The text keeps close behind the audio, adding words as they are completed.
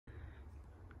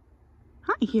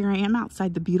Hi, here I am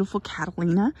outside the beautiful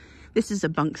Catalina. This is a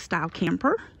bunk style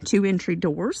camper, 2 entry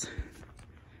doors.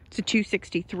 It's a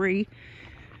 263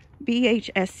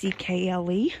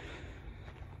 BHSCK.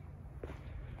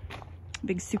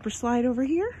 Big super slide over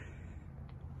here.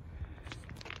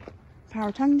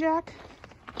 Power tongue jack.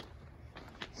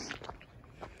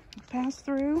 Pass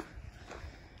through.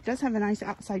 It does have a nice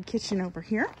outside kitchen over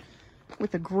here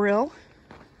with a grill,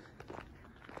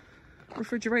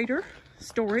 refrigerator,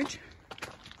 storage,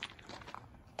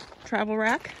 travel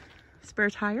rack, spare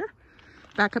tire,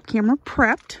 backup camera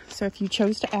prepped. So if you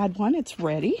chose to add one, it's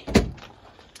ready.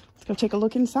 Let's go take a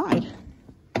look inside.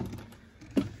 As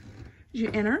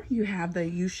you enter, you have the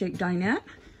U-shaped dinette,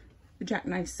 the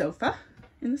jackknife sofa,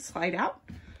 and the slide out.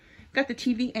 Got the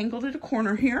TV angled at a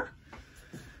corner here.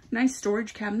 Nice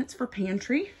storage cabinets for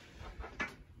pantry.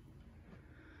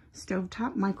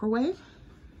 Stovetop microwave.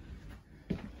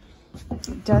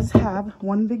 It does have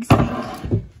one big sink.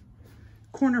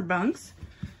 Corner bunks.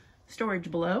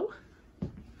 Storage below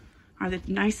are the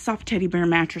nice soft teddy bear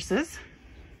mattresses.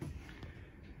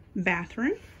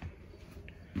 Bathroom.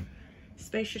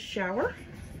 Spacious shower.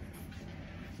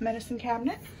 Medicine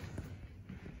cabinet.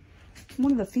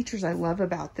 One of the features I love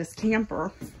about this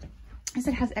camper is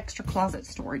it has extra closet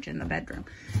storage in the bedroom.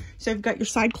 So you've got your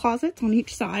side closets on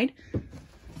each side.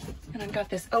 And I've got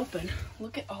this open.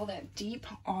 Look at all that deep,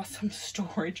 awesome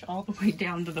storage all the way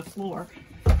down to the floor.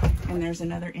 And there's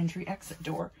another entry exit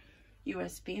door.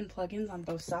 USB and plug-ins on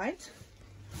both sides.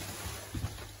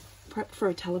 Prep for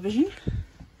a television.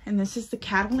 And this is the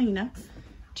Catalina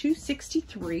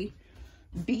 263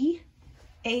 BHSCK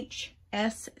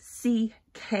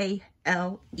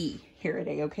here at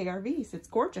AOK RVs. It's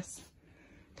gorgeous.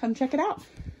 Come check it out.